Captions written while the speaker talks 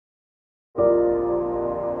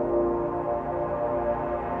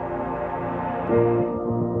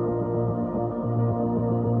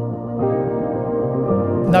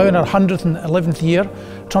now in our 111th year,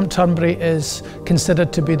 Turnberry is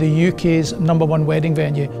considered to be the UK's #1 wedding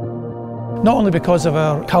venue. Not only because of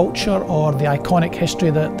our culture or the iconic history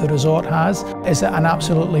that the resort has, is it an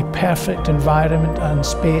absolutely perfect environment and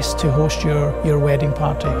space to host your wedding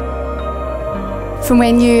party. From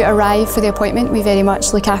when you arrive for the appointment, we very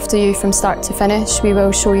much look after you from start to finish. We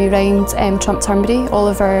will show you around Turnberry, all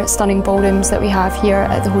of our stunning ballrooms that we have here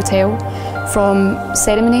at the hotel, from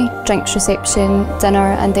ceremony, drinks reception,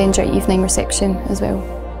 dinner and then your evening reception as well.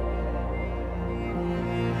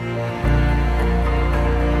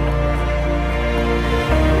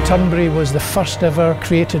 Turnberry was the first ever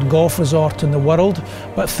created golf resort in the world,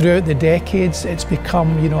 but throughout the decades it's become,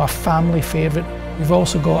 a family favourite. We've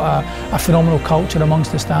also got a phenomenal culture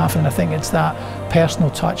amongst the staff, and I think it's that personal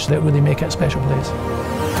touch that really make it a special place.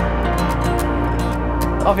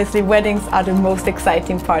 Obviously, weddings are the most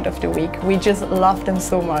exciting part of the week. We just love them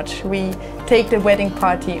so much. We take the wedding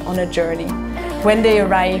party on a journey. When they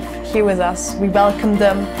arrive here with us, we welcome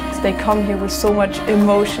them. They come here with so much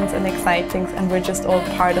emotions and excitings, and we're just all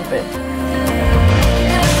part of it.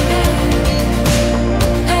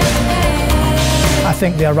 I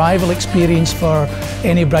think the arrival experience for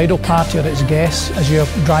any bridal party or its guests as you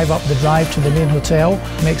drive up the drive to the main hotel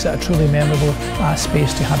makes it a truly memorable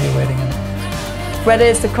space to have your wedding in. Whether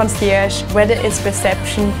it's the concierge, whether it's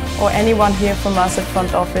reception or anyone here from us at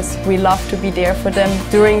front office, we love to be there for them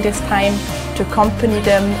during this time, to accompany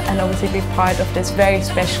them and obviously be part of this very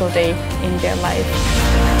special day in their life.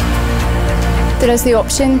 There is the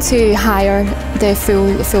option to hire the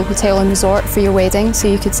full hotel and resort for your wedding, so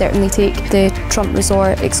you could certainly take the Trump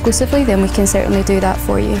Resort exclusively, then we can certainly do that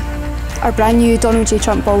for you. Our brand new Donald J.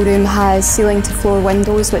 Trump Ballroom has ceiling to floor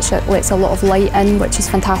windows which lets a lot of light in, which is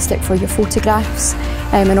fantastic for your photographs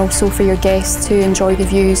and also for your guests to enjoy the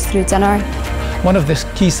views through dinner. One of the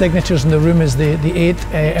key signatures in the room is the 8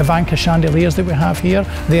 Ivanka chandeliers that we have here.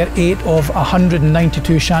 They are 8 of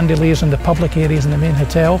 192 chandeliers in the public areas in the main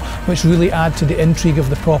hotel, which really add to the intrigue of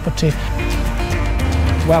the property.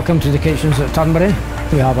 Welcome to the kitchens at Turnberry.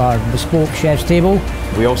 We have our bespoke chef's table.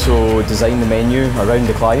 We also design the menu around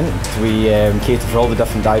the client. We cater for all the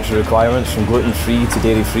different dietary requirements, from gluten-free to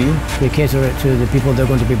dairy-free. We cater it to the people they're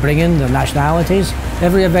going to be bringing, their nationalities.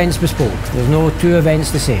 Every event's bespoke. There's no 2 events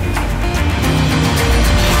the same.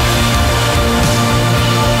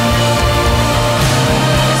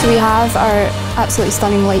 So we have our absolutely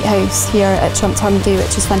stunning lighthouse here at Turnberry,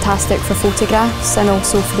 which is fantastic for photographs and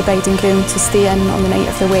also for the bride and groom to stay in on the night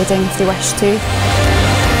of their wedding if they wish to.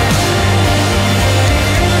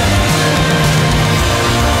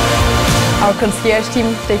 Our concierge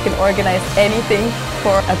team, they can organise anything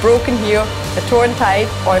for a broken heel, a torn tie,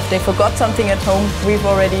 or if they forgot something at home, we've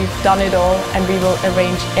already done it all, and we will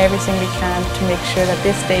arrange everything we can to make sure that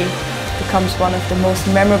this day becomes one of the most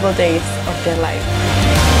memorable days of their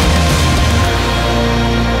life.